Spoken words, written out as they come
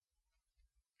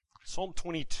Psalm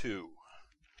 22.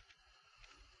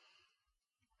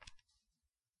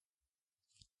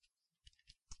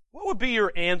 What would be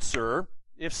your answer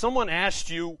if someone asked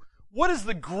you, what is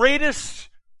the greatest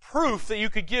proof that you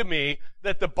could give me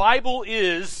that the Bible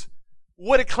is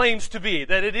what it claims to be,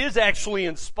 that it is actually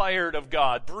inspired of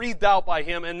God, breathed out by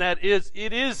Him, and that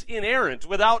it is inerrant,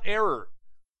 without error?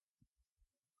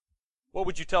 What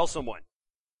would you tell someone?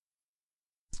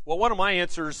 Well, one of my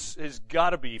answers has got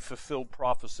to be fulfilled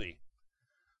prophecy.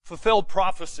 Fulfilled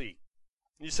prophecy.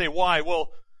 You say, why?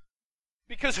 Well,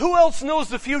 because who else knows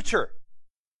the future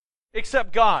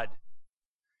except God?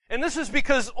 And this is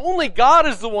because only God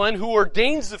is the one who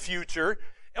ordains the future.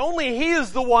 Only He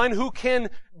is the one who can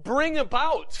bring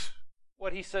about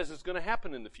what He says is going to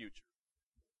happen in the future.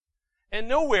 And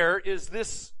nowhere is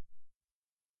this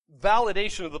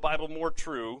validation of the Bible more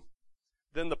true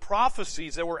than the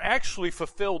prophecies that were actually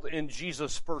fulfilled in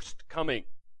Jesus' first coming.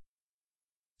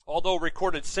 Although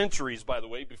recorded centuries, by the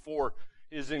way, before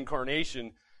His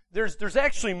incarnation, there's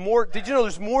actually more. Did you know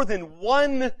there's more than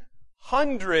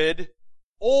 100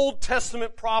 Old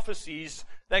Testament prophecies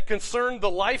that concern the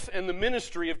life and the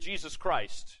ministry of Jesus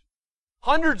Christ?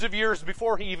 Hundreds of years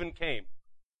before He even came.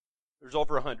 There's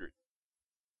over 100.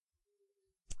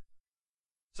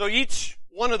 So each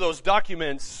one of those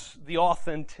documents the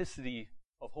authenticity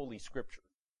of Holy Scripture.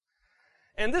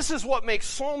 And this is what makes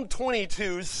Psalm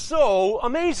 22 so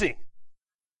amazing.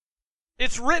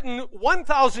 It's written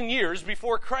 1,000 years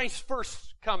before Christ's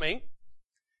first coming.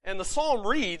 And the psalm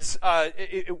reads,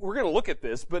 we're going to look at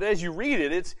this, but as you read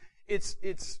it, it's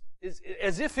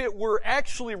as if it were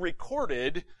actually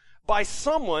recorded by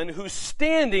someone who's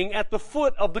standing at the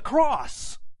foot of the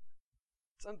cross.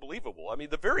 It's unbelievable. I mean,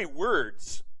 the very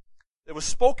words that was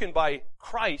spoken by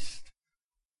Christ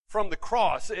from the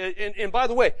cross. And by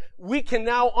the way, we can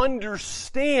now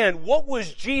understand what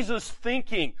was Jesus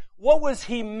thinking. What was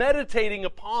He meditating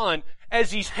upon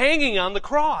as He's hanging on the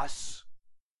cross?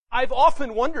 I've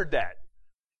often wondered that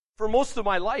for most of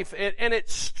my life. And it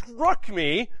struck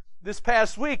me this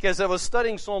past week as I was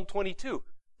studying Psalm 22.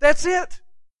 That's it.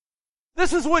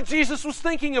 This is what Jesus was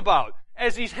thinking about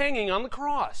as He's hanging on the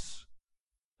cross.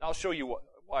 I'll show you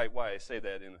why I say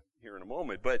that here in a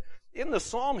moment. But in the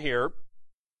psalm here,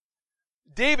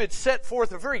 David set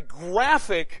forth a very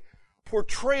graphic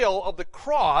portrayal of the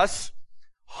cross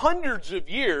hundreds of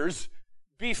years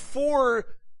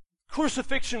before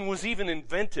crucifixion was even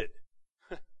invented.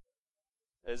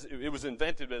 As it was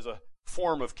invented as a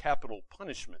form of capital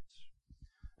punishment.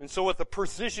 And so with the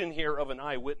precision here of an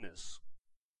eyewitness,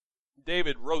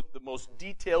 David wrote the most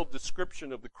detailed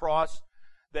description of the cross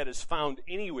that is found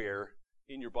anywhere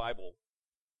in your Bible.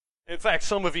 In fact,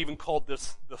 some have even called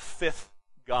this the fifth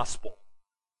gospel.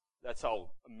 That's how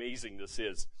amazing this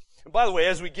is. And by the way,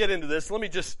 as we get into this, let me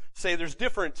just say there's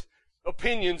different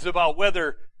opinions about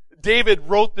whether David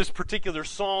wrote this particular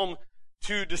psalm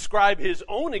to describe his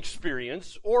own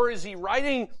experience, or is he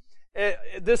writing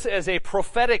this as a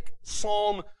prophetic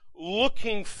psalm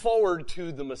looking forward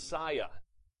to the Messiah?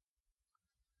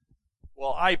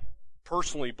 Well, I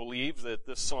personally believe that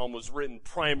this psalm was written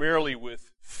primarily with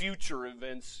future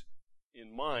events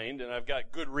in mind, and I've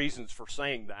got good reasons for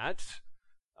saying that.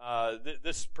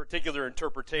 This particular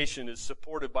interpretation is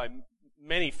supported by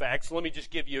many facts. Let me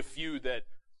just give you a few that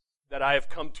I have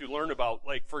come to learn about.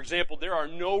 Like, for example, there are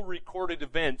no recorded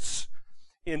events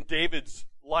in David's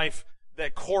life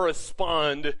that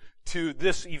correspond to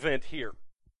this event here.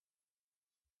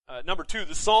 Number two,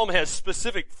 the psalm has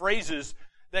specific phrases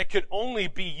that could only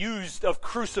be used of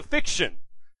crucifixion.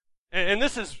 And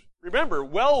this is, remember,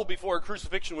 well before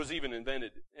crucifixion was even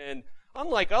invented. And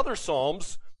unlike other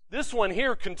psalms, this one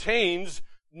here contains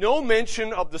no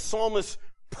mention of the psalmist's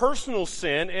personal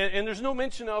sin, and there's no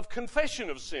mention of confession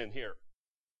of sin here.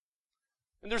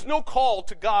 And there's no call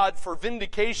to God for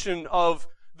vindication of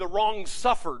the wrong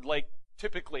suffered, like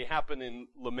typically happen in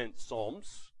lament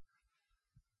psalms.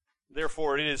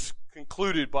 Therefore, it is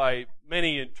concluded by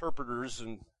many interpreters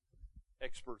and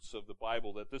experts of the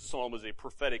Bible that this psalm is a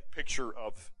prophetic picture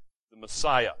of the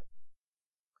Messiah.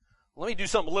 Let me do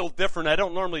something a little different. I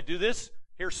don't normally do this.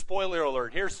 Here's spoiler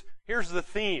alert. Here's the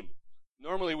theme.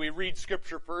 Normally we read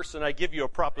Scripture first and I give you a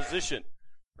proposition,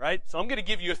 right? So I'm going to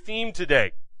give you a theme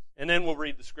today, and then we'll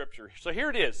read the Scripture. So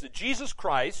here it is, that Jesus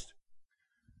Christ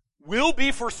will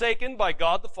be forsaken by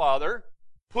God the Father,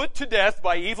 put to death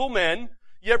by evil men,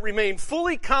 yet remain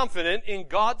fully confident in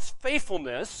God's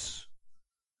faithfulness,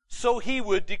 so He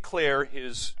would declare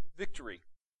His victory.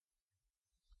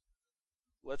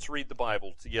 Let's read the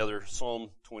Bible together,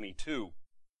 Psalm 22.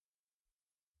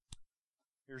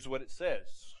 Here's what it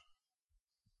says.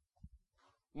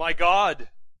 My God,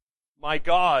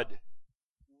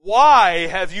 Why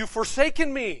have you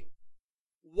forsaken me?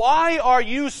 Why are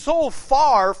you so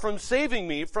far from saving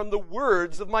me from the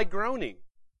words of my groaning?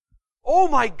 Oh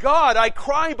my God, I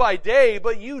cry by day,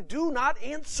 but you do not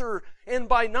answer, and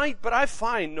by night, but I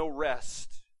find no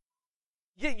rest.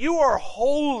 Yet you are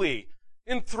holy,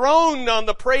 enthroned on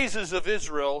the praises of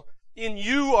Israel. In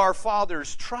you our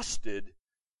fathers trusted.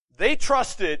 They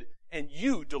trusted, and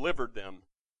you delivered them.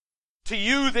 To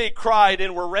you they cried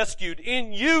and were rescued.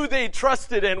 In you they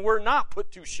trusted and were not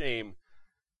put to shame.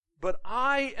 But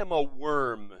I am a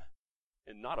worm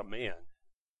and not a man,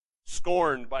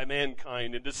 scorned by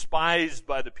mankind and despised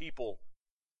by the people.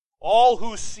 All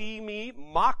who see me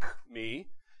mock me.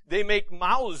 They make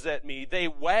mouths at me. They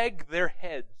wag their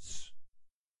heads.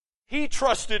 He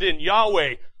trusted in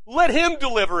Yahweh. Let him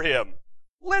deliver him.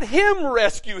 Let him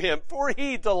rescue him, for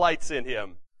he delights in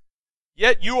him.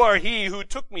 Yet you are he who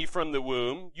took me from the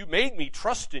womb. You made me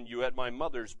trust in you at my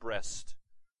mother's breast.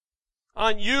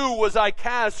 On you was I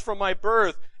cast from my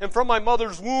birth, and from my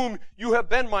mother's womb you have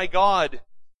been my God.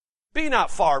 Be not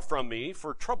far from me,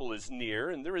 for trouble is near,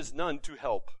 and there is none to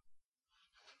help.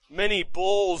 Many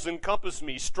bulls encompass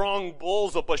me, strong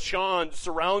bulls of Bashan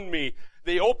surround me.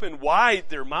 They open wide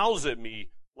their mouths at me,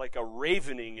 like a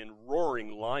ravening and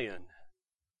roaring lion.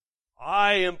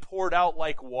 I am poured out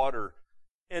like water,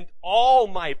 and all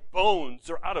my bones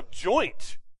are out of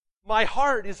joint. My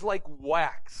heart is like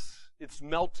wax. It's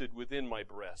melted within my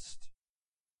breast.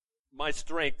 My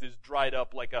strength is dried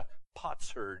up like a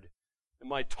potsherd, and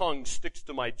my tongue sticks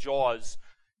to my jaws.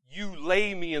 You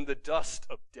lay me in the dust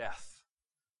of death.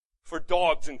 For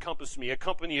dogs encompass me, a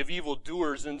company of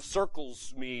evildoers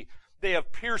encircles me. They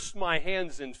have pierced my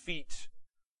hands and feet.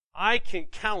 I can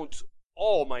count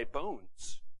all my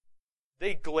bones.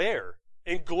 They glare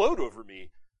and gloat over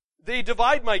me. They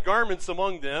divide my garments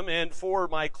among them, and for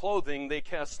my clothing they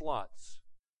cast lots.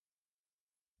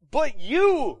 But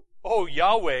you, O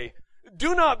Yahweh,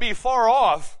 do not be far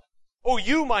off. O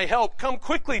you, my help, come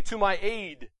quickly to my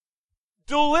aid.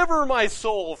 Deliver my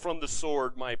soul from the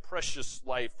sword, my precious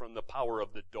life from the power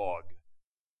of the dog.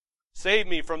 Save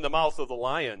me from the mouth of the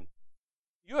lion.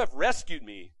 You have rescued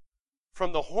me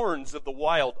from the horns of the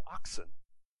wild oxen.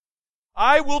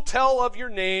 I will tell of your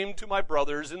name to my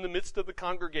brothers. In the midst of the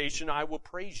congregation, I will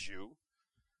praise you.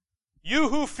 You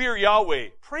who fear Yahweh,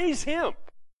 praise him.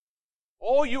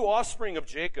 All you offspring of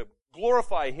Jacob,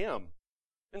 glorify him.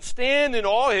 And stand in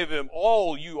awe of him,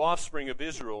 all you offspring of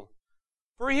Israel.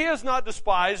 For he has not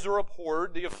despised or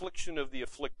abhorred the affliction of the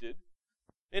afflicted,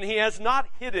 and he has not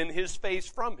hidden his face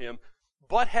from him,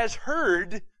 but has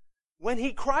heard when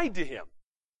he cried to him.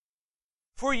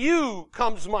 For you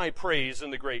comes my praise in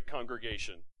the great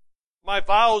congregation. My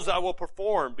vows I will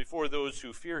perform before those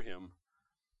who fear him.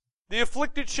 The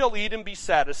afflicted shall eat and be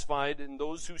satisfied, and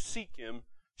those who seek him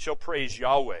shall praise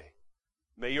Yahweh.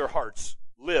 May your hearts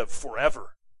live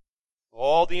forever.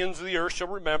 All the ends of the earth shall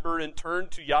remember and turn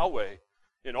to Yahweh,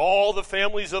 and all the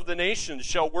families of the nations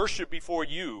shall worship before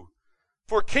you.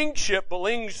 For kingship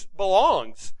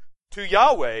belongs to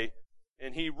Yahweh,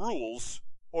 and he rules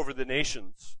over the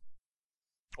nations.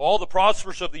 All the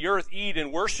prosperous of the earth eat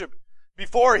and worship.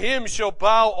 Before him shall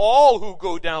bow all who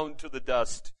go down to the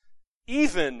dust,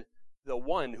 even the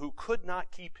one who could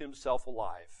not keep himself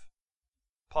alive.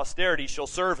 Posterity shall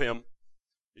serve him.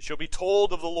 It shall be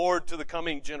told of the Lord to the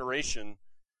coming generation.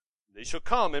 They shall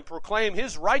come and proclaim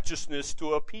his righteousness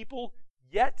to a people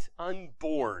yet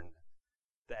unborn,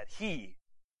 that he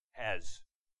has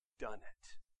done it.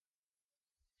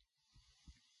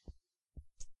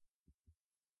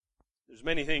 There's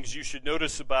many things you should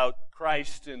notice about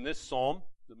Christ in this psalm,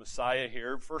 the Messiah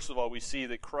here. First of all, we see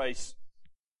Christ's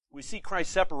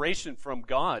separation from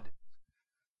God.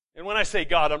 And when I say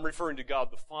God, I'm referring to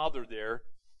God the Father there.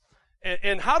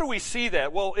 And how do we see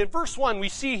that? Well, in verse 1, we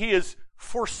see he is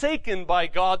forsaken by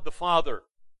God the Father.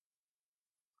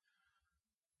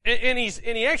 And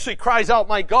he actually cries out,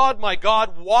 my God,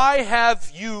 why have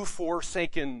you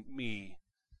forsaken me?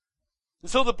 And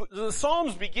so the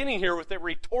psalm's beginning here with a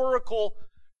rhetorical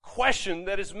question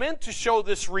that is meant to show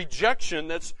this rejection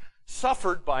that's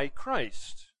suffered by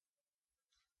Christ.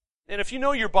 And if you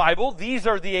know your Bible, these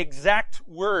are the exact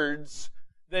words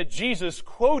that Jesus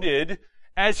quoted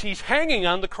as he's hanging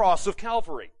on the cross of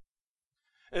Calvary.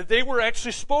 They were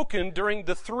actually spoken during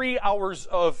the 3 hours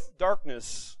of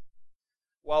darkness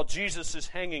while Jesus is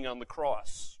hanging on the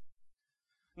cross.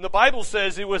 And the Bible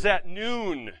says it was at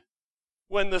noon,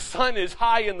 when the sun is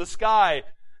high in the sky,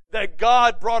 that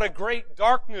God brought a great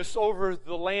darkness over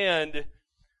the land.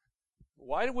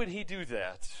 Why would he do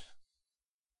that?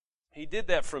 He did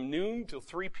that from noon till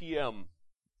 3 p.m.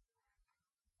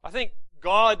 I think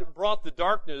God brought the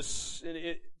darkness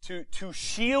to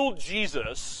shield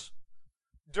Jesus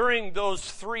during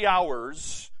those 3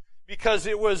 hours, because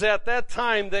it was at that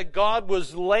time that God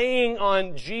was laying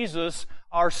on Jesus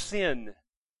our sin.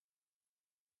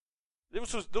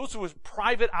 Those was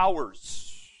private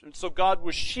hours. And so God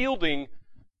was shielding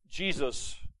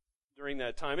Jesus during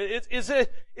that time. It's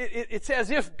as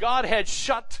if God had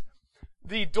shut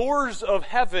the doors of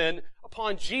heaven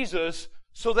upon Jesus,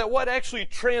 so that what actually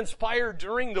transpired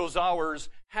during those hours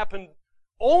happened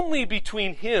only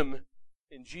between him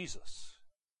and Jesus.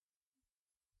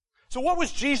 So what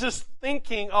was Jesus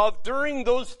thinking of during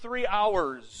those 3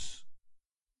 hours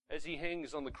as he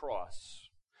hangs on the cross?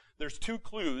 There's 2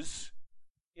 clues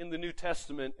in the New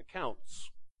Testament accounts.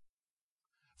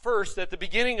 First, at the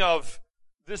beginning of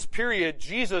this period,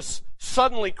 Jesus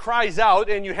suddenly cries out,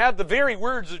 and you have the very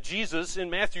words of Jesus in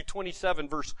Matthew 27,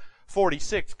 verse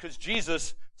 46, because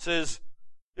Jesus says,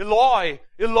 Eloi,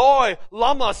 Eloi,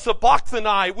 lama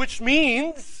sabachthani, which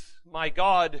means, my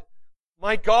God,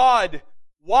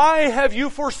 why have you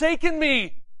forsaken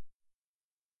me?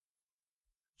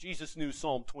 Jesus knew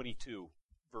Psalm 22,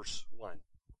 verse 1,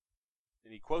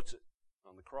 and he quotes it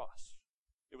on the cross.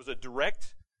 It was a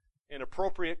direct and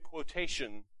appropriate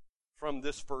quotation from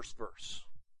this first verse.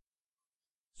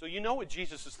 So you know what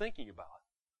Jesus is thinking about.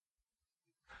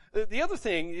 The other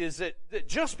thing is that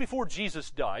just before Jesus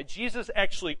died, Jesus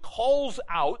actually calls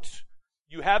out,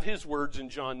 you have his words in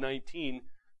John 19,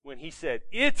 when he said,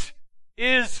 "It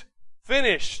is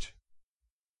finished."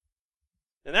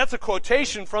 And that's a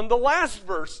quotation from the last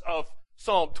verse of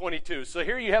Psalm 22. So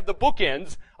here you have the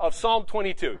bookends of Psalm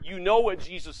 22. You know what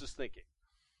Jesus is thinking.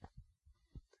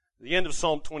 The end of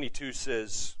Psalm 22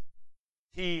 says,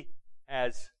 "He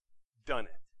has done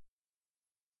it."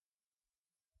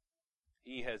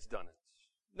 He has done it.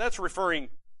 That's referring,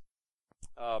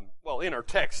 in our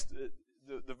text,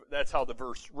 that's how the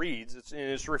verse reads.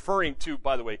 It's referring to,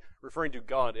 by the way, referring to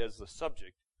God as the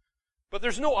subject. But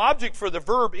there's no object for the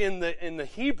verb in the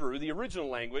Hebrew, the original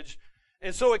language,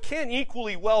 and so it can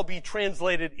equally well be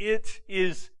translated, "It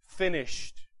is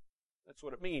finished." That's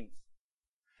what it means.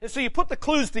 And so you put the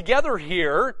clues together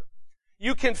here,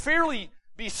 you can fairly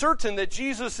be certain that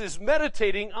Jesus is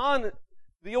meditating on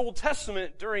the Old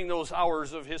Testament during those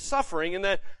hours of his suffering, and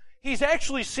that he's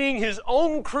actually seeing his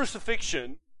own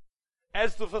crucifixion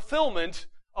as the fulfillment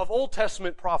of Old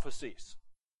Testament prophecies.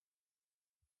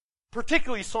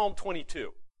 Particularly Psalm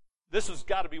 22. This has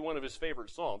got to be one of his favorite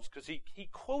psalms, because he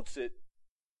quotes it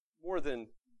more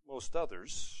than most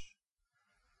others.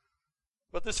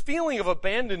 But this feeling of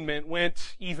abandonment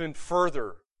went even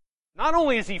further. Not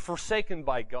only is he forsaken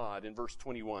by God in verse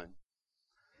 21.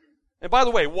 And by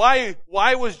the way, why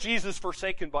was Jesus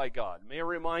forsaken by God? May I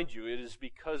remind you, it is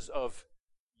because of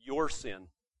your sin.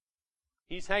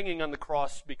 He's hanging on the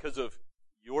cross because of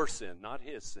your sin, not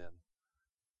his sin.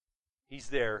 He's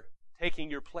there taking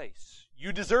your place.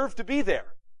 You deserve to be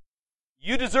there.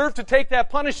 You deserve to take that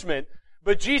punishment,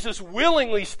 but Jesus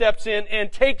willingly steps in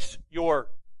and takes your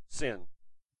sin.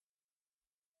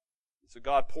 So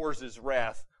God pours his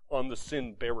wrath on the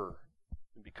sin bearer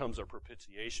and becomes our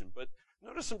propitiation. But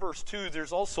notice in verse 2,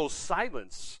 there's also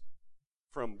silence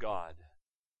from God.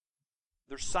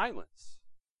 There's silence.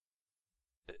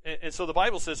 And so the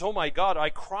Bible says, "Oh my God, I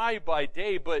cry by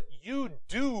day, but you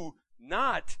do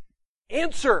not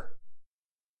answer."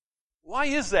 Why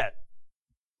is that?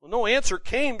 Well, no answer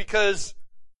came because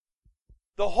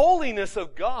the holiness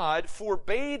of God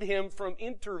forbade him from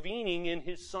intervening in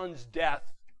his son's death.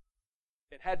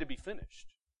 It had to be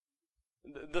finished.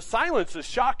 The silence is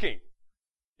shocking.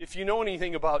 If you know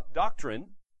anything about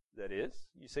doctrine, that is.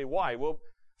 You say, why? Well,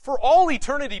 for all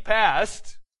eternity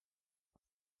past,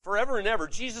 forever and ever,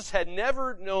 Jesus had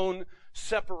never known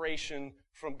separation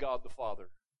from God the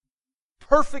Father.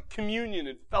 Perfect communion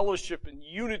and fellowship and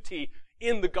unity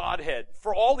in the Godhead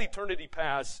for all eternity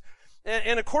past.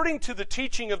 And according to the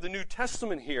teaching of the New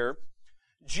Testament here,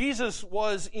 Jesus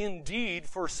was indeed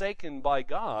forsaken by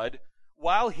God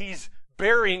while he's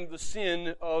bearing the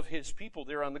sin of his people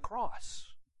there on the cross.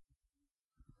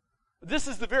 This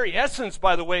is the very essence,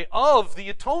 by the way, of the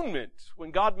atonement,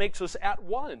 when God makes us at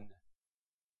one.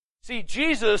 See,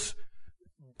 Jesus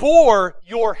bore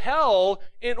your hell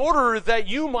in order that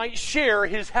you might share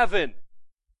his heaven.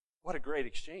 What a great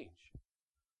exchange.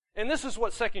 And this is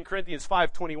what 2 Corinthians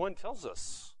 5:21 tells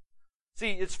us.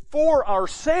 See, it's for our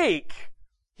sake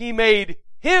he made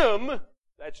him,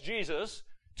 that's Jesus,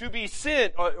 to be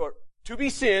sin, or to be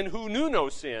sin who knew no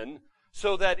sin,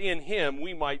 so that in him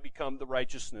we might become the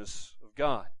righteousness of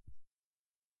God.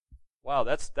 Wow,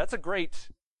 that's a great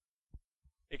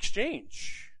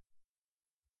exchange.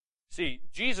 See,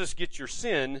 Jesus gets your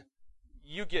sin,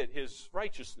 you get his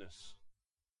righteousness.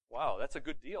 Wow, that's a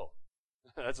good deal.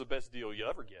 That's the best deal you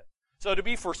ever get. So to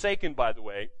be forsaken, by the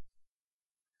way,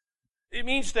 it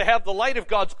means to have the light of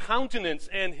God's countenance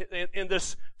and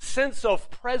this sense of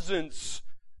presence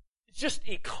just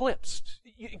eclipsed.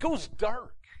 It goes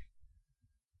dark.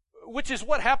 Which is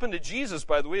what happened to Jesus,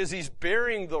 by the way, as he's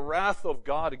bearing the wrath of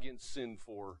God against sin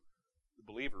for the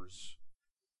believers.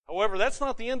 However, that's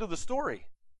not the end of the story.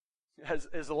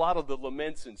 As a lot of the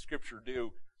laments in Scripture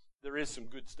do, there is some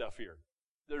good stuff here.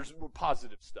 There's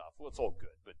positive stuff. Well, it's all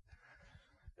good.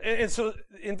 And so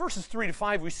in verses 3 to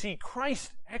 5, we see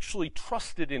Christ actually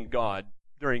trusted in God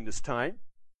during this time.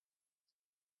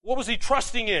 What was he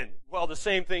trusting in? Well, the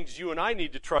same things you and I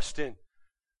need to trust in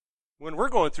when we're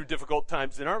going through difficult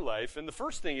times in our life. And the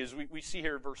first thing is we see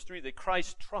here in verse 3 that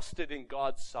Christ trusted in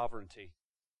God's sovereignty.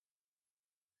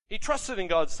 He trusted in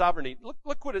God's sovereignty.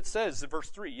 Look what it says in verse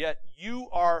 3. Yet you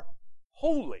are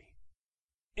holy,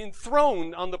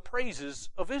 enthroned on the praises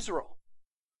of Israel.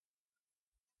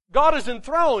 God is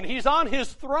enthroned. He's on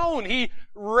his throne. He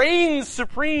reigns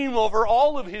supreme over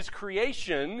all of his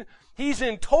creation. He's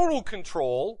in total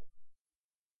control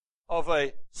of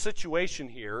a situation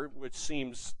here which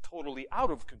seems totally out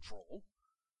of control.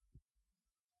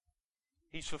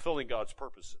 He's fulfilling God's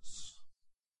purposes.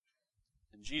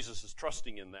 And Jesus is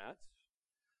trusting in that.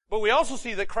 But we also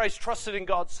see that Christ trusted in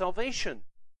God's salvation.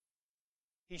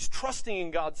 He's trusting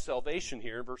in God's salvation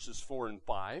here in verses 4 and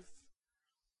 5.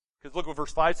 Because look what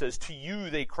verse 5 says, to you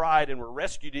they cried and were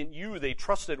rescued. In you they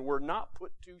trusted and were not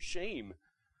put to shame.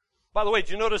 By the way, did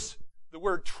you notice the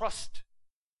word trust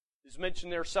is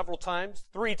mentioned there several times?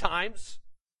 3 times,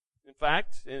 in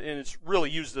fact. And it's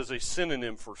really used as a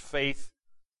synonym for faith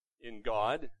in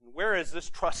God. Where is this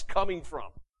trust coming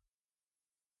from?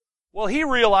 Well, he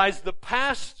realized the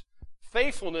past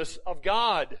faithfulness of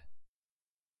God.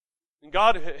 And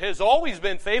God has always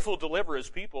been faithful to deliver his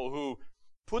people who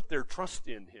put their trust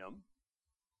in him.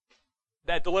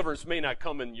 That deliverance may not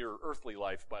come in your earthly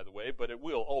life, by the way, but it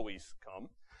will always come.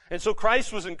 And so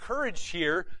Christ was encouraged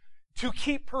here to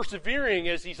keep persevering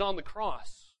as he's on the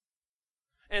cross.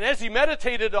 And as he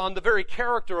meditated on the very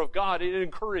character of God, it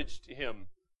encouraged him.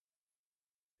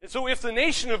 And so if the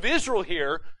nation of Israel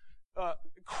here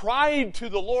cried to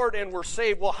the Lord and were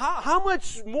saved, well, how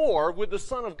much more would the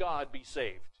Son of God be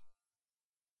saved?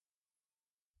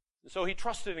 And so he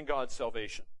trusted in God's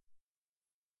salvation.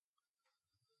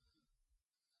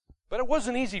 But it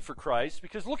wasn't easy for Christ,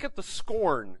 because look at the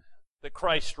scorn that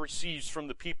Christ receives from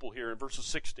the people here in verses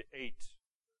 6 to 8.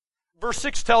 Verse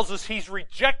 6 tells us he's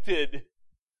rejected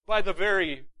by the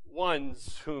very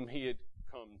ones whom he had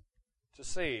come to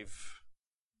save.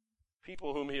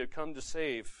 People whom he had come to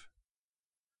save.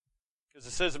 Because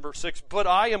it says in verse 6, but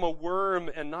I am a worm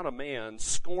and not a man,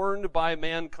 scorned by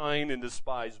mankind and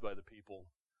despised by the people.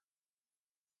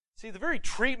 See, the very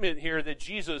treatment here that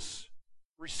Jesus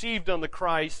received on the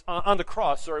cross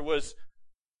was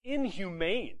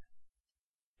inhumane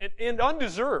and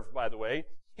undeserved, by the way.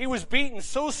 He was beaten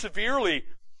so severely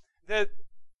that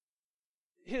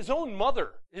his own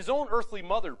mother, his own earthly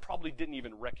mother, probably didn't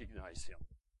even recognize him.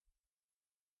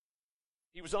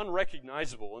 He was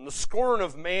unrecognizable, and the scorn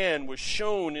of man was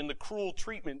shown in the cruel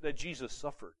treatment that Jesus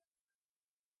suffered.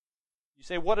 You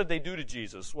say, what did they do to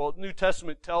Jesus? Well, the New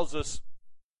Testament tells us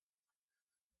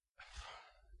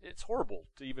it's horrible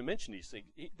to even mention these things.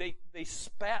 They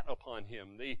spat upon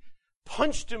him. They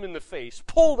punched him in the face,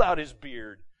 pulled out his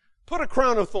beard, put a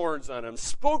crown of thorns on him,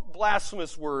 spoke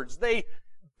blasphemous words. They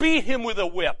beat him with a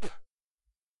whip.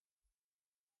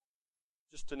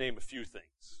 Just to name a few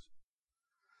things.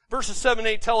 Verses 7 and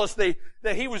 8 tell us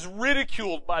that he was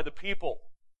ridiculed by the people.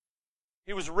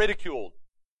 He was ridiculed.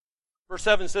 Verse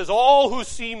 7 says, all who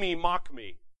see me mock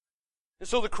me. And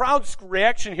so the crowd's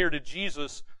reaction here to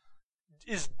Jesus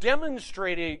is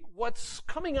demonstrating what's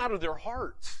coming out of their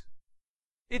hearts.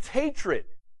 It's hatred.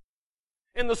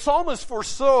 And the psalmist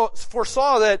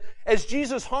foresaw that as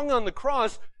Jesus hung on the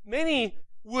cross, many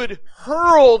would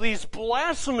hurl these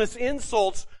blasphemous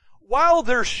insults while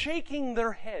they're shaking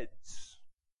their heads.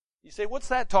 You say, what's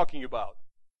that talking about?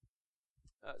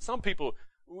 Some people,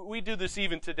 we do this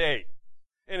even today.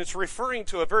 And it's referring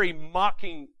to a very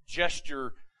mocking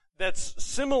gesture that's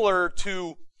similar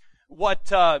to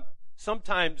what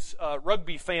sometimes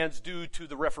rugby fans do to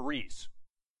the referees,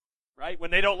 right? When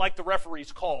they don't like the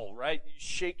referee's call, right? You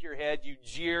shake your head, you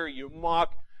jeer, you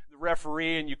mock the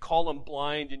referee, and you call him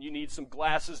blind, and you need some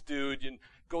glasses, dude, and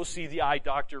go see the eye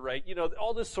doctor, right? You know,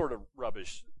 all this sort of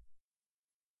rubbish.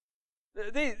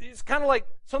 It's kind of like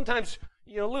sometimes,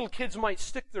 you know, little kids might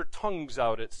stick their tongues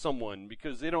out at someone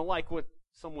because they don't like what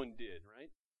someone did, right?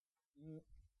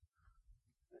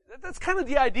 That's kind of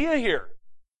the idea here.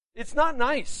 It's not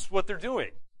nice what they're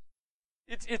doing.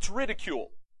 It's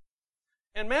ridicule.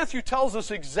 And Matthew tells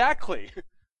us exactly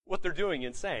what they're doing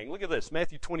and saying. Look at this.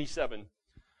 Matthew 27,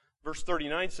 verse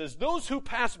 39 says, "Those who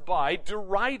passed by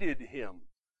derided him,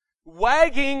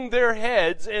 wagging their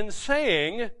heads and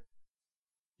saying,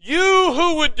 'You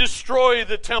who would destroy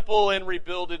the temple and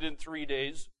rebuild it in 3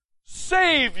 days,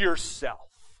 save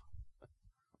yourself.'"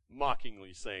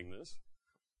 Mockingly saying this.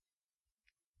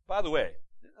 By the way,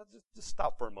 just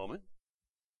stop for a moment.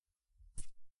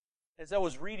 As I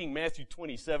was reading Matthew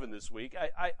 27 this week,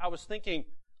 I was thinking,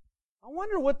 I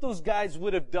wonder what those guys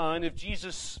would have done if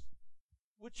Jesus,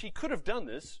 which he could have done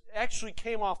this, actually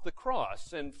came off the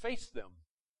cross and faced them.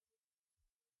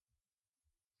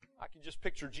 I can just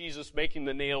picture Jesus making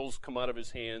the nails come out of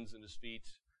his hands and his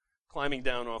feet, climbing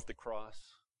down off the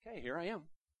cross. Okay, here I am.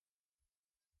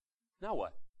 Now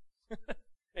what?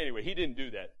 Anyway, he didn't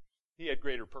do that. He had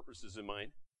greater purposes in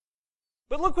mind.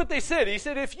 But look what they said. He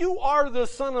said, "If you are the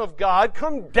Son of God,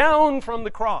 come down from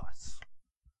the cross."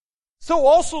 So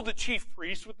also the chief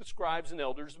priests with the scribes and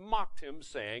elders mocked him,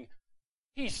 saying,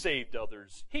 "He saved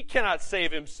others. He cannot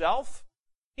save himself.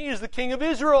 He is the King of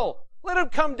Israel. Let him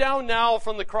come down now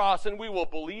from the cross, and we will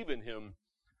believe in him.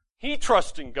 He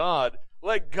trusts in God.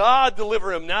 Let God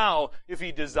deliver him now if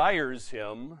he desires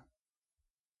him.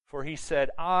 For he said,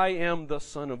 'I am the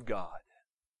Son of God.'"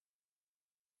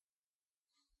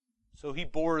 So he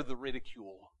bore the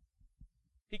ridicule.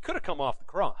 He could have come off the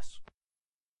cross.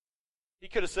 He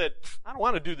could have said, "I don't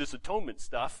want to do this atonement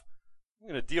stuff. I'm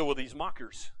going to deal with these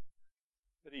mockers."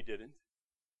 But he didn't.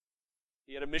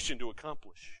 He had a mission to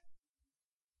accomplish.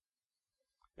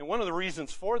 And one of the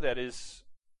reasons for that is,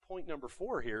 point number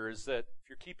 4 here, is that if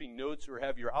you're keeping notes or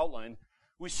have your outline,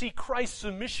 we see Christ's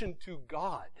submission to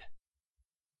God.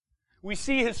 We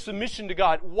see his submission to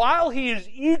God. While he is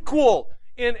equal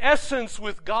in essence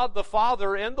with God the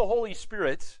Father and the Holy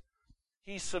Spirit,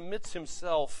 he submits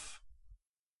himself.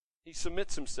 He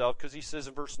submits himself because he says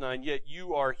in verse 9, "Yet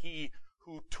you are he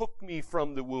who took me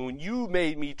from the womb. You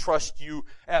made me trust you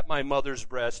at my mother's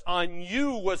breast. On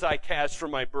you was I cast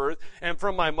from my birth, and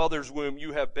from my mother's womb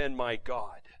you have been my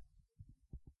God."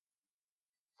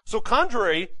 So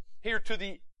contrary here to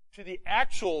the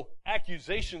actual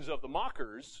accusations of the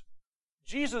mockers,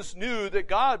 Jesus knew that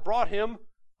God brought him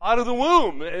out of the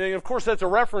womb. And of course that's a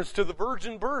reference to the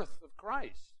virgin birth of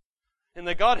Christ. And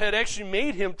that God had actually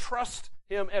made him trust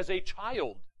him as a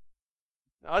child.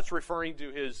 Now that's referring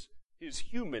to his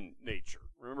human nature.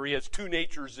 Remember, he has two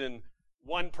natures in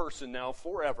one person now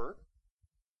forever.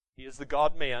 He is the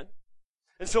God-man.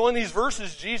 And so in these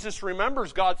verses, Jesus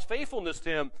remembers God's faithfulness to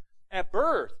him at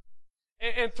birth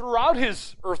and throughout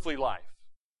his earthly life.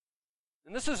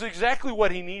 And this is exactly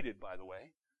what he needed, by the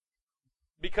way.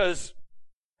 Because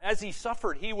as he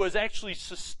suffered, he was actually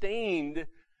sustained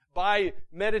by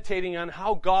meditating on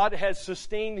how God has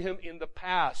sustained him in the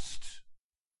past.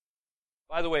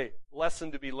 By the way,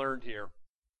 lesson to be learned here.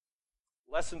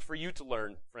 Lesson for you to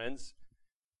learn, friends.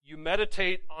 You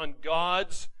meditate on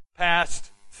God's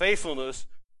past faithfulness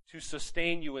to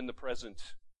sustain you in the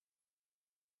present.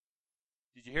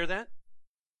 Did you hear that?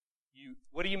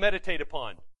 What do you meditate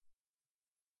upon?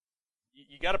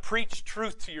 You got to preach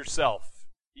truth to yourself.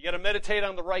 You got to meditate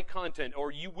on the right content, or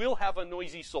you will have a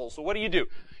noisy soul. So what do?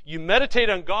 You meditate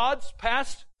on God's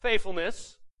past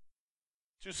faithfulness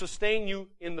to sustain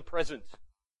you in the present.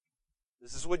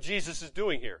 This is what Jesus is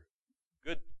doing here.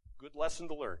 Good lesson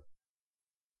to learn.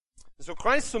 And so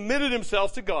Christ submitted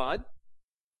himself to God,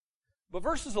 but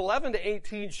verses 11 to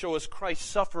 18 show us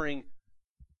Christ suffering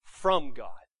from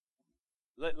God.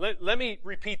 Let me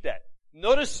repeat that.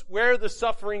 Notice where the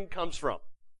suffering comes from.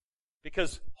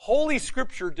 Because Holy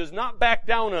Scripture does not back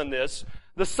down on this.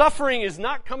 The suffering is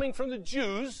not coming from the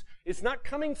Jews. It's not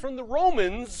coming from the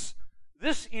Romans.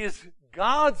 This is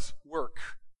God's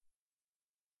work.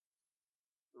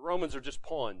 The Romans are just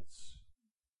pawns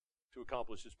to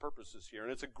accomplish his purposes here.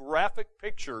 And it's a graphic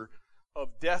picture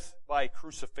of death by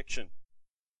crucifixion.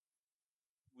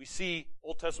 We see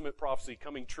Old Testament prophecy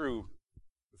coming true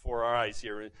before our eyes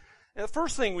here. And the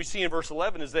first thing we see in verse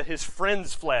 11 is that his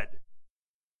friends fled.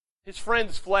 His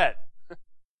friends fled.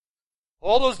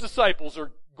 All those disciples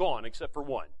are gone except for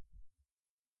one.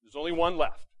 There's only one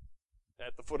left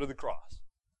at the foot of the cross.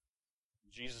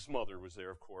 Jesus' mother was there,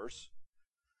 of course.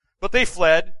 But they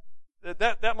fled.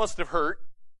 That must have hurt.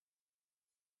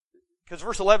 Because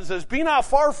verse 11 says, "Be not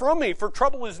far from me, for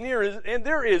trouble is near, and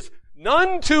there is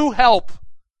none to help."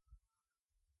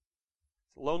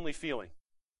 It's a lonely feeling.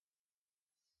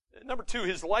 Number 2,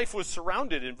 his life was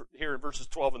surrounded here in verses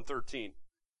 12 and 13.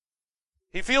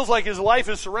 He feels like his life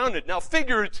is surrounded. Now,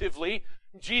 figuratively,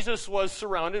 Jesus was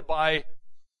surrounded by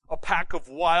a pack of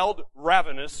wild,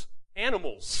 ravenous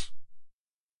animals.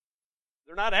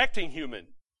 They're not acting human.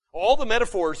 All the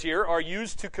metaphors here are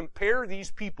used to compare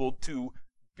these people to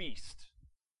beasts.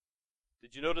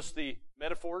 Did you notice the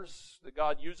metaphors that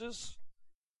God uses?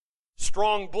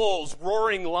 Strong bulls,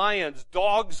 roaring lions,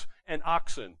 dogs, and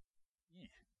oxen.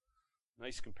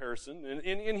 Nice comparison.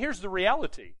 And here's the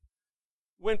reality.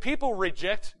 When people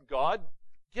reject God,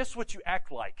 guess what you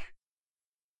act like?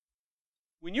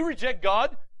 When you reject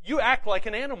God, you act like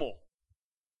an animal.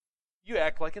 You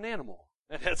act like an animal.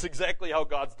 And that's exactly how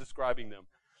God's describing them.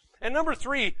 And number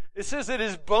 3, it says that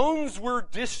his bones were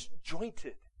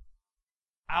disjointed.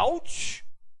 Ouch!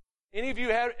 Any of you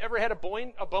ever had a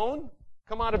bone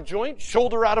come out of joint,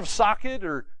 shoulder out of socket,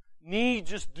 or knee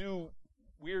just do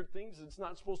weird things it's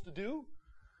not supposed to do?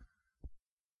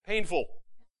 Painful.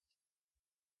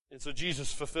 And so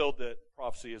Jesus fulfilled that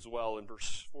prophecy as well in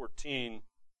verse 14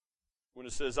 when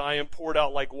it says, I am poured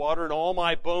out like water and all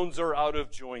my bones are out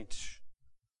of joint.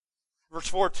 Verse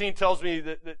 14 tells me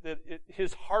that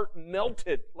his heart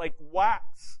melted like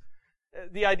wax.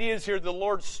 The idea is here the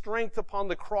Lord's strength upon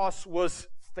the cross was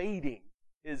fading.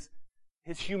 His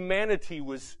humanity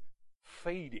was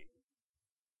fading.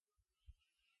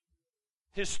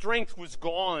 His strength was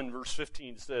gone, verse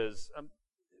 15 says.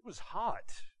 It was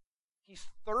hot. He's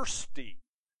thirsty.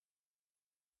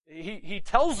 He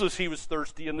tells us he was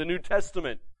thirsty in the New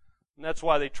Testament. And that's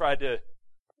why they tried to,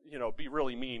 be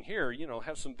really mean. Here,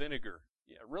 have some vinegar.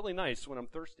 Yeah, really nice when I'm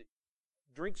thirsty.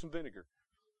 Drink some vinegar.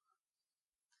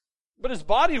 But his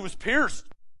body was pierced.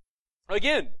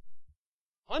 Again,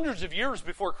 hundreds of years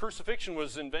before crucifixion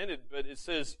was invented, but it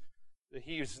says that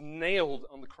he was nailed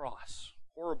on the cross.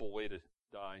 Horrible way to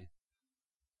die.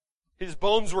 His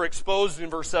bones were exposed in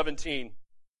verse 17.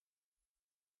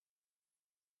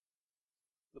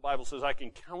 The Bible says, I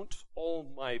can count all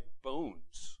my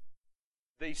bones.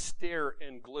 They stare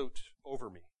and gloat over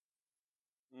me.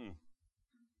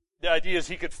 The idea is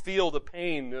he could feel the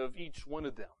pain of each one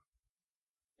of them.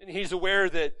 And he's aware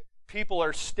that people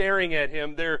are staring at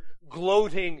him. They're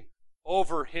gloating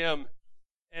over him.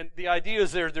 And the idea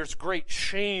is there's great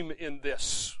shame in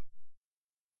this.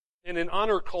 And in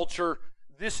honor culture,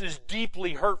 this is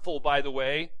deeply hurtful, by the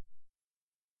way.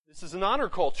 This is an honor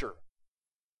culture.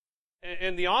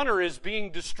 And the honor is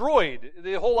being destroyed.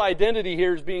 The whole identity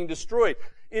here is being destroyed.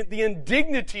 The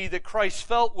indignity that Christ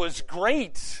felt was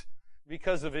great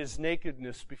because of his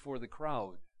nakedness before the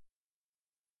crowd.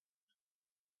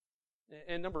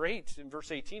 And number 8, in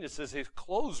verse 18, it says his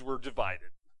clothes were divided.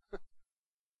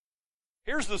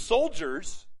 Here's the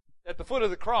soldiers at the foot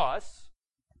of the cross.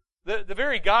 The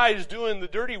very guys doing the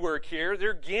dirty work here,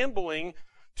 they're gambling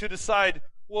to decide,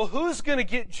 well, who's going to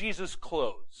get Jesus'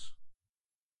 clothes?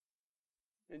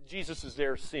 And Jesus is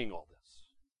there seeing all this.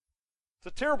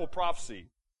 It's a terrible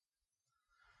prophecy.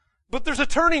 But there's a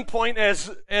turning point,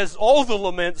 as all the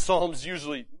lament psalms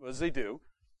usually, as they do.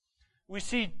 We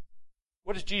see,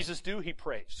 what does Jesus do? He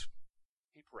prays.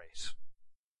 He prays.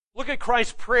 Look at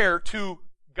Christ's prayer to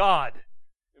God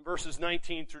in verses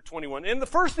 19 through 21. And the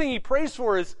first thing he prays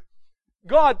for is,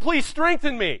 God, please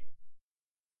strengthen me.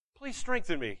 Please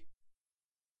strengthen me.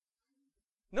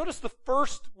 Notice the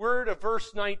first word of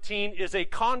verse 19 is a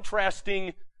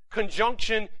contrasting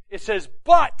conjunction. It says,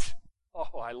 but.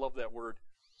 Oh, I love that word.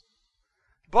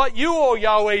 But you, O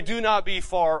Yahweh, do not be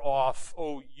far off.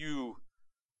 O you,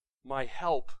 my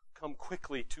help, come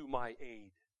quickly to my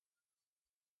aid.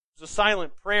 It's a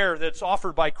silent prayer that's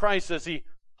offered by Christ as he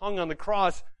hung on the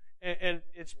cross. And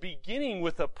it's beginning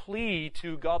with a plea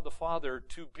to God the Father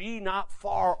to be not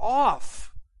far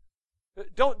off.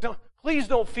 Please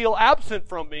don't feel absent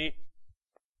from me.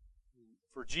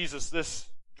 For Jesus, this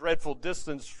dreadful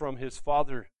distance from his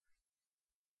Father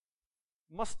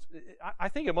I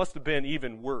think it must have been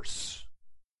even worse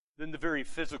than the very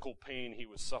physical pain he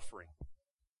was suffering.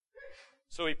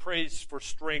 So he prays for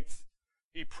strength.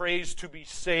 He prays to be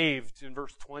saved in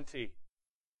verse 20.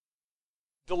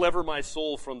 Deliver my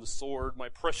soul from the sword, my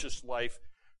precious life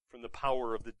from the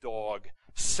power of the dog.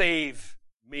 Save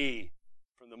me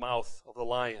from the mouth of the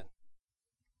lion.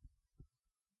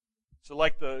 So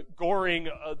like the goring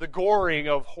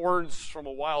of horns from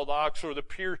a wild ox, or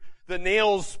the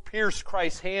nails pierce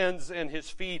Christ's hands and his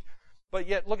feet. But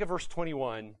yet, look at verse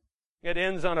 21. It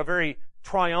ends on a very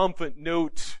triumphant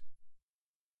note.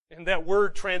 And that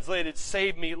word translated,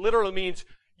 save me, literally means,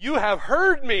 you have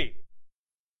heard me.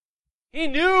 He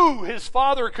knew his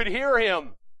Father could hear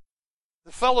him.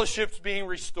 The fellowship's being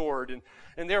restored.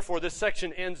 And therefore, this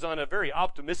section ends on a very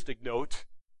optimistic note.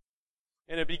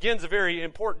 And it begins a very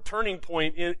important turning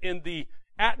point in the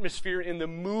atmosphere, in the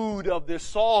mood of this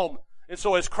psalm. And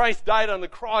so as Christ died on the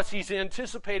cross, he's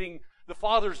anticipating the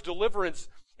Father's deliverance,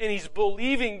 and he's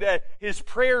believing that his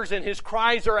prayers and his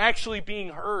cries are actually being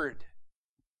heard.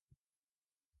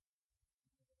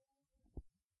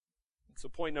 So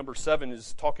point number 7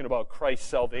 is talking about Christ's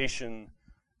salvation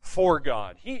for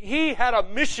God. He had a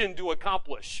mission to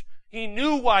accomplish. He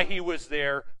knew why he was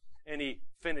there, and he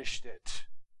finished it.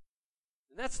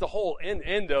 And that's the whole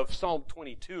end of Psalm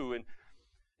 22.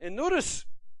 And notice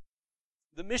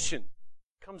the mission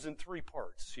comes in 3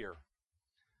 parts here.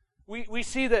 We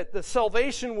see that the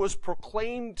salvation was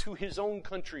proclaimed to his own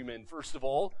countrymen, first of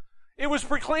all. It was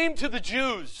proclaimed to the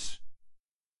Jews.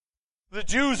 The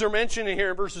Jews are mentioned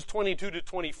here in verses 22 to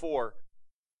 24.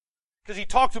 Because he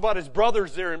talks about his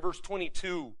brothers there in verse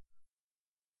 22.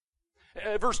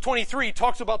 Verse 23, he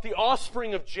talks about the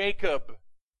offspring of Jacob.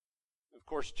 Of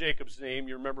course, Jacob's name,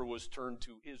 you remember, was turned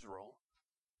to Israel.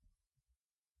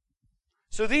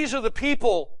 So these are the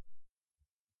people,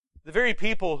 the very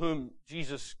people whom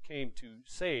Jesus came to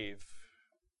save.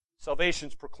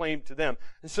 Salvation's proclaimed to them.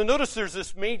 And so notice there's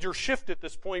this major shift at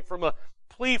this point from a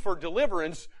plea for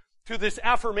deliverance to this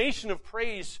affirmation of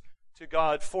praise to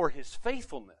God for his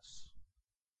faithfulness.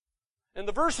 And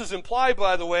the verses imply,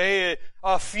 by the way,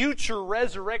 a future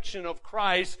resurrection of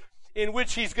Christ in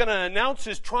which he's going to announce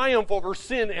his triumph over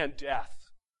sin and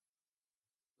death.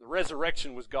 The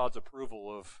resurrection was God's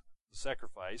approval of the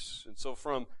sacrifice. And so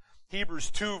from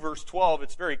Hebrews 2, verse 12,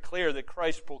 it's very clear that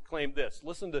Christ proclaimed this.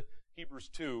 Listen to Hebrews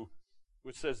 2,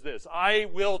 which says this, I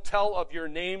will tell of your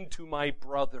name to my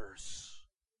brothers.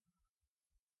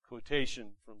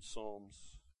 Quotation from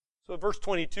Psalms. So verse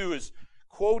 22 is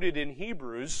quoted in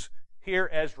Hebrews here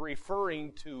as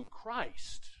referring to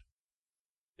Christ.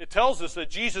 It tells us that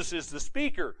Jesus is the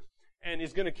speaker and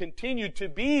is going to continue to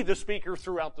be the speaker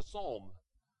throughout the psalm.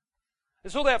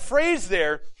 And so that phrase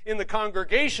there in the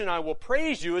congregation, I will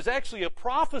praise you, is actually a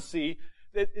prophecy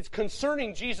that is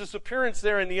concerning Jesus' appearance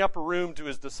there in the upper room to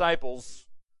his disciples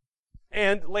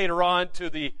and later on to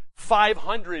the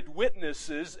 500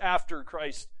 witnesses after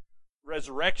Christ's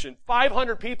resurrection.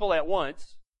 500 people at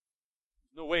once.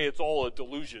 No way it's all a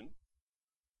delusion.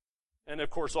 And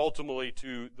of course, ultimately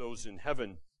to those in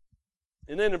heaven.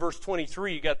 And then in verse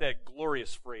 23, you got that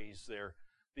glorious phrase there,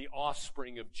 the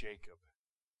offspring of Jacob.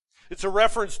 It's a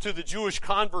reference to the Jewish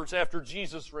converts after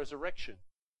Jesus' resurrection.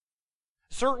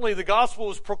 Certainly the gospel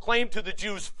was proclaimed to the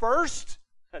Jews first.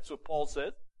 That's what Paul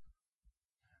said.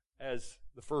 As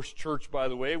the first church, by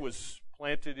the way, was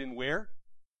planted in where?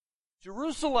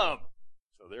 Jerusalem.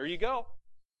 So there you go.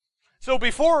 So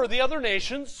before the other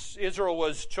nations, Israel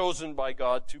was chosen by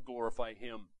God to glorify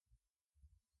him.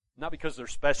 Not because they're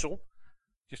special,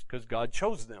 just because God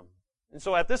chose them. And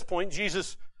so at this point,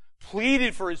 Jesus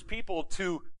pleaded for his people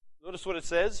to, notice what it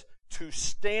says, to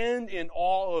stand in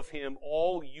awe of him,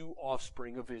 all you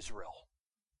offspring of Israel.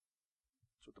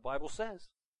 That's what the Bible says.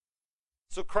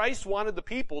 So Christ wanted the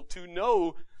people to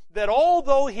know that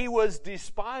although he was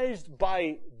despised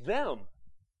by them,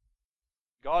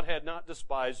 God had not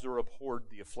despised or abhorred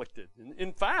the afflicted.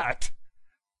 In fact,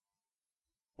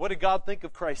 what did God think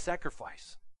of Christ's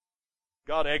sacrifice?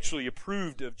 God actually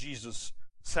approved of Jesus'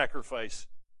 sacrifice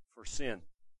for sin.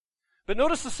 But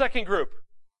notice the second group.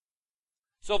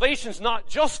 Salvation's not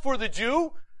just for the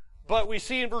Jew, but we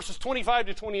see in verses 25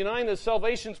 to 29 that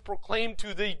salvation's proclaimed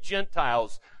to the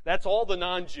Gentiles. That's all the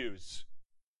non-Jews,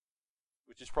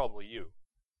 which is probably you.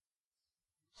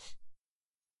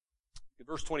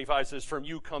 Verse 25 says, from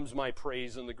you comes my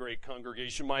praise in the great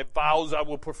congregation. My vows I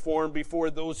will perform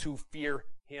before those who fear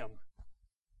him.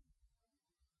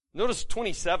 Notice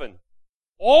 27.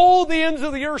 All the ends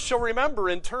of the earth shall remember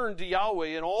and turn to Yahweh,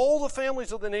 and all the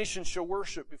families of the nations shall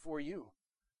worship before you.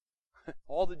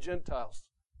 All the Gentiles.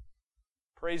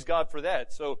 Praise God for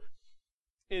that. So,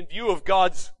 in view of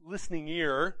God's listening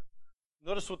ear,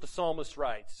 notice what the psalmist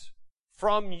writes.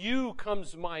 From you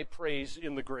comes my praise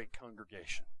in the great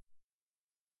congregation.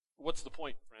 What's the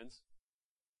point, friends?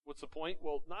 What's the point?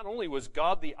 Well, not only was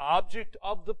God the object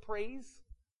of the praise,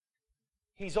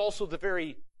 he's also the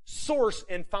very source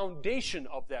and foundation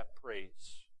of that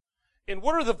praise. And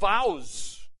what are the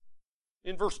vows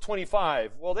in verse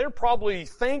 25? Well, they're probably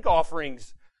thank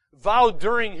offerings vowed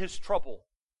during his trouble.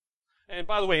 And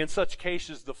by the way, in such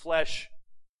cases, the flesh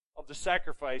of the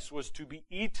sacrifice was to be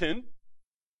eaten.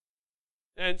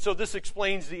 And so this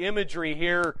explains the imagery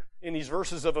here in these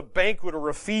verses of a banquet or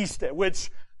a feast at which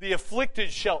the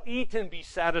afflicted shall eat and be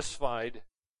satisfied.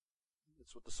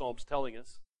 That's what the Psalm's telling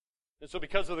us. And so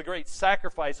because of the great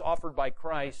sacrifice offered by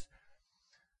Christ,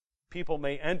 people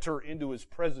may enter into his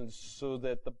presence so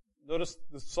that notice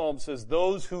the Psalm says,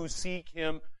 those who seek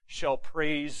him shall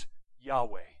praise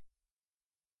Yahweh.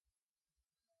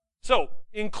 So,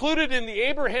 included in the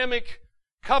Abrahamic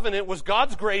covenant was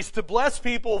God's grace to bless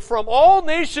people from all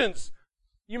nations.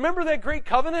 You remember that great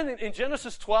covenant in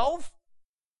Genesis 12?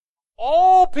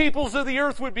 All peoples of the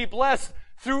earth would be blessed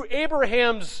through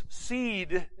Abraham's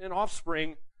seed and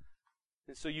offspring.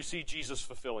 And so you see Jesus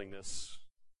fulfilling this.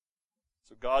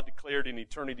 So God declared in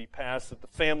eternity past that the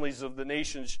families of the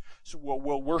nations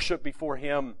will worship before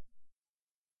Him.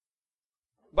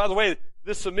 By the way,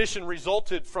 this submission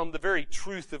resulted from the very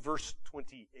truth of verse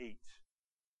 28.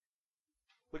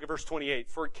 Look at verse 28.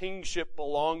 For kingship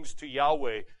belongs to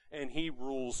Yahweh, and He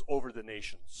rules over the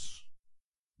nations.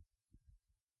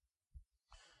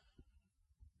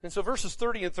 And so verses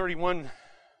 30 and 31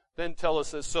 then tell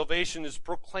us that salvation is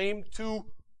proclaimed to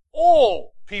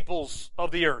all peoples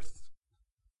of the earth.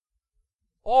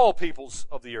 All peoples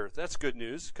of the earth. That's good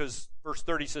news, because verse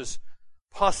 30 says,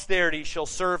 posterity shall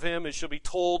serve Him, and shall be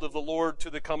told of the Lord to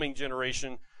the coming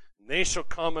generation. And they shall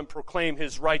come and proclaim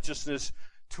His righteousness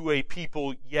to a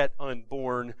people yet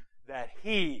unborn, that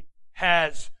He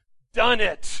has done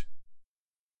it.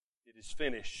 It is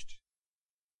finished.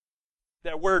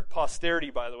 That word posterity,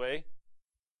 by the way,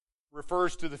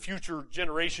 refers to the future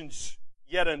generations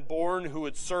yet unborn who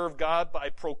would serve God by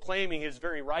proclaiming His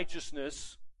very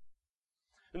righteousness.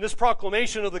 And this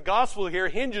proclamation of the gospel here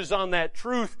hinges on that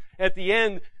truth at the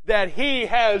end that He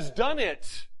has done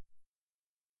it.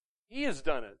 He has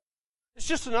done it. It's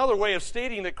just another way of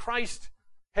stating that Christ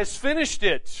has finished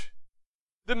it.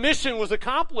 The mission was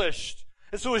accomplished.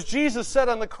 And so as Jesus said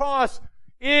on the cross,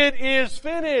 it is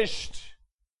finished.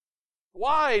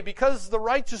 Why? Because the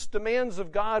righteous demands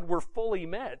of God were fully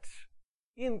met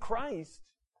in Christ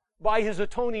by His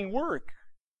atoning work.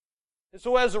 And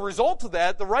so as a result of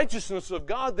that, the righteousness of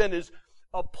God then is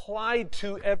applied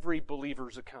to every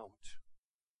believer's account.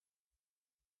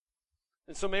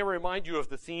 And so may I remind you of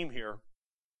the theme here.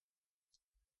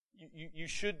 You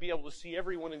should be able to see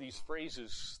every one of these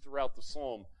phrases throughout the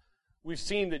psalm. We've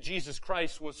seen that Jesus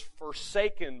Christ was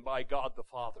forsaken by God the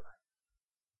Father.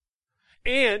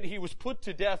 And He was put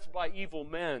to death by evil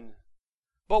men.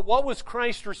 But what was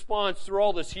Christ's response through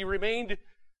all this? He remained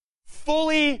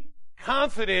fully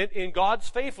confident in God's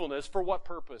faithfulness. For what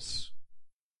purpose?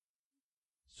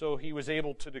 So He was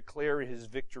able to declare His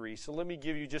victory. So let me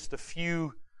give you just a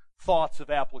few thoughts of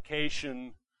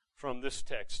application from this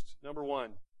text. Number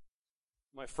one,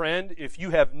 my friend, if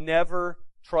you have never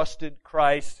trusted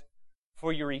Christ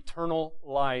for your eternal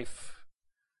life,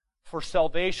 for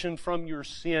salvation from your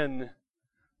sin,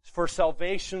 for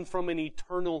salvation from an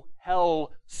eternal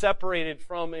hell, separated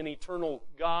from an eternal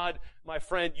God, my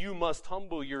friend, you must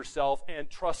humble yourself and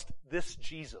trust this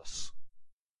Jesus.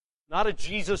 Not a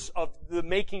Jesus of the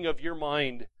making of your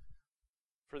mind,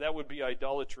 for that would be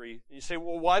idolatry. And you say,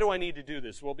 well, why do I need to do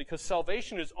this? Well, because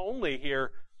salvation is only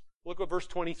here. Look what verse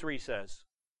 23 says.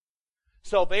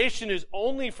 Salvation is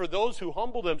only for those who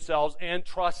humble themselves and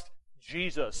trust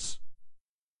Jesus.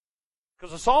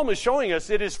 Because the psalm is showing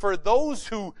us it is for those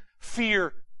who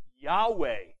fear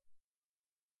Yahweh.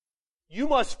 You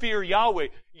must fear Yahweh.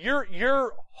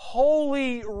 Your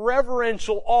holy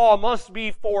reverential awe must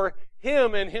be for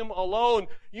Him and Him alone.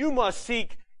 You must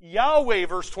seek Yahweh,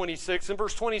 verse 26. And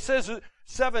verse 27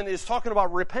 is talking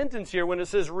about repentance here when it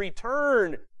says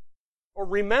return or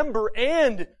remember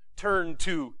and turn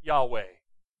to Yahweh.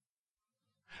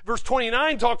 Verse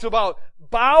 29 talks about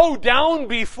bow down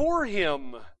before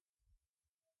Him.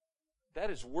 That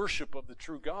is worship of the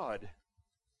true God.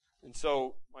 And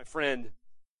so, my friend,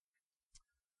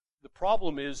 the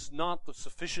problem is not the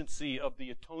sufficiency of the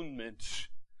atonement.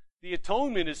 The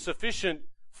atonement is sufficient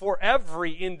for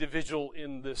every individual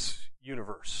in this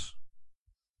universe.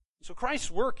 So Christ's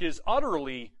work is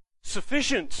utterly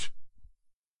sufficient.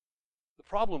 The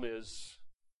problem is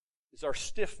our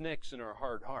stiff necks and our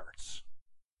hard hearts.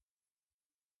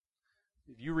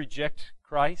 If you reject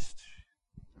Christ,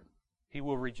 He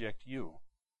will reject you.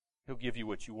 He'll give you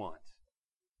what you want.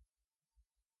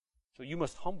 So you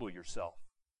must humble yourself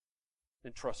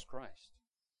and trust Christ.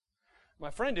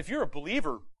 My friend, if you're a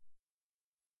believer,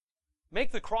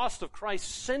 make the cross of Christ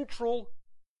central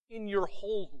in your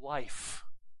whole life.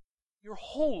 Your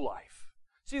whole life.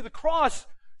 See, the cross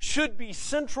should be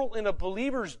central in a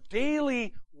believer's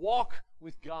daily walk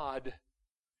with God.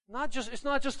 It's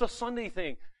not just a Sunday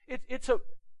thing. It's a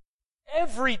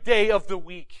every day of the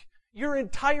week. Your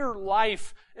entire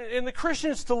life. And the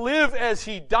Christian is to live as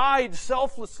He died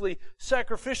selflessly,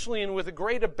 sacrificially, and with a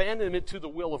great abandonment to the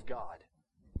will of God.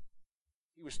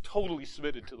 He was totally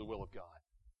submitted to the will of God.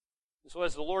 And so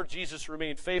as the Lord Jesus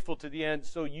remained faithful to the end,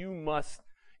 so you must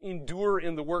endure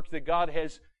in the work that God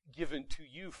has given to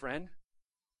you, friend.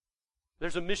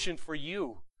 There's a mission for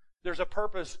you. There's a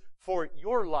purpose for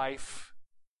your life,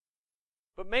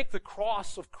 but make the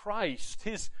cross of Christ,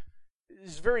 His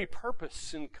very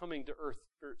purpose in coming to earth,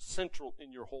 central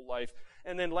in your whole life.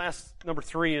 And then last, number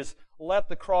 3 is, let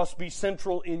the cross be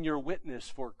central in your witness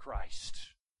for Christ.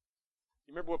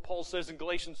 You remember what Paul says in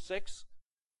Galatians 6?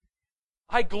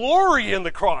 I glory in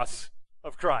the cross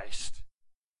of Christ.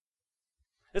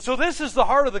 And so this is the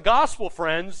heart of the gospel,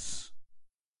 friends.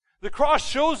 The cross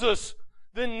shows us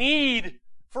the need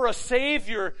for a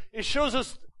Savior. It shows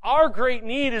us our great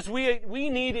need is we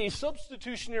need a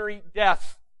substitutionary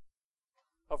death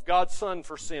of God's Son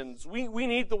for sins. We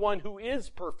need the one who is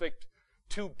perfect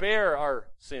to bear our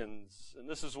sins. And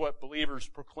this is what believers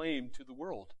proclaim to the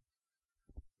world.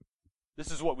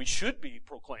 This is what we should be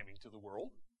proclaiming to the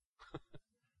world.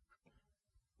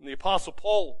 And the Apostle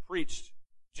Paul preached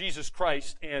Jesus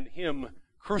Christ and Him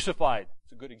crucified.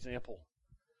 It's a good example.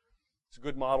 It's a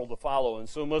good model to follow. And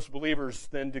so most believers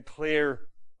then declare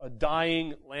a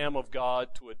dying Lamb of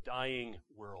God to a dying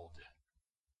world.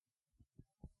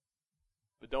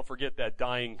 But don't forget that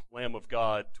dying Lamb of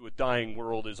God to a dying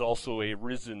world is also a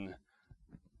risen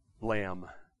Lamb.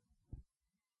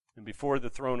 And before the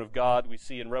throne of God, we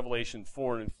see in Revelation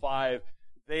 4 and 5,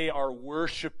 they are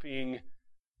worshiping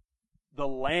the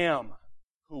Lamb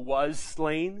who was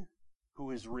slain,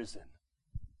 who is risen,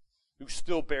 who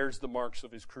still bears the marks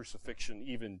of His crucifixion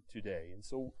even today. And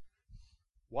so,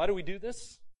 why do we do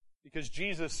this? Because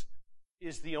Jesus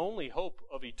is the only hope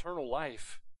of eternal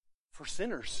life for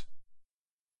sinners.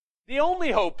 The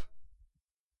only hope.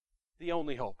 The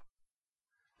only hope.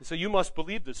 And so you must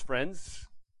believe this, friends.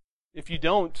 If you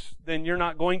don't, then you're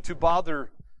not going to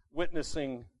bother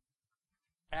witnessing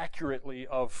accurately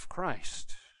of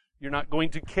Christ. You're not going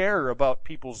to care about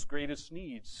people's greatest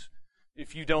needs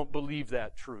if you don't believe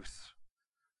that truth.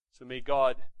 So may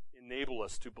God enable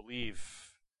us to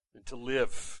believe and to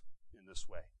live in this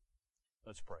way.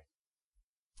 Let's pray.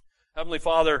 Heavenly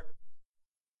Father,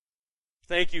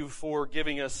 thank you for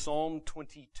giving us Psalm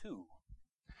 22.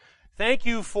 Thank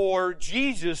you for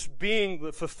Jesus being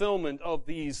the fulfillment of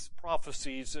these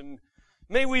prophecies, and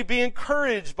may we be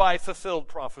encouraged by fulfilled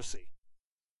prophecy.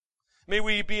 May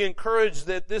we be encouraged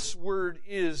that this word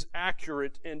is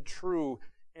accurate and true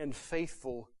and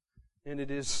faithful, and it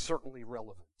is certainly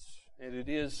relevant, and it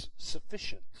is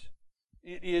sufficient.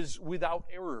 It is without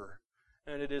error,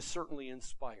 and it is certainly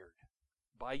inspired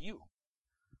by you.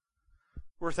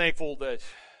 We're thankful that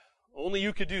only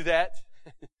you could do that.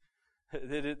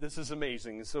 This is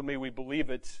amazing. So may we believe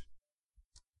it.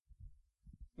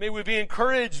 May we be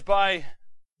encouraged by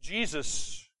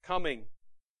Jesus coming,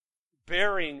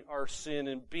 bearing our sin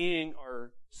and being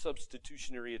our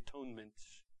substitutionary atonement,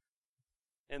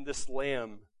 and this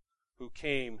Lamb who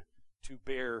came to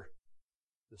bear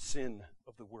the sin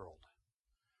of the world.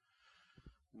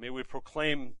 May we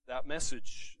proclaim that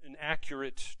message, an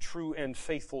accurate, true, and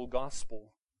faithful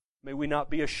gospel. May we not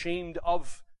be ashamed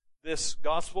of this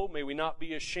gospel. May we not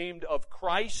be ashamed of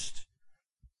Christ.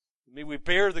 May we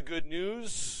bear the good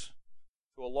news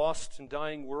to a lost and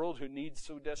dying world who needs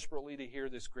so desperately to hear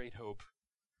this great hope.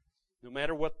 No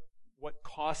matter what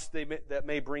cost that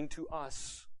may bring to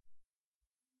us.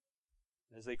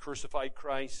 As they crucified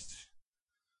Christ,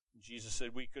 Jesus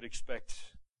said we could expect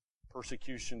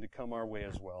persecution to come our way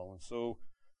as well. And so,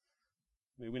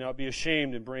 may we not be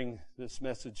ashamed and bring this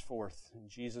message forth. In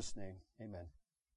Jesus' name, amen.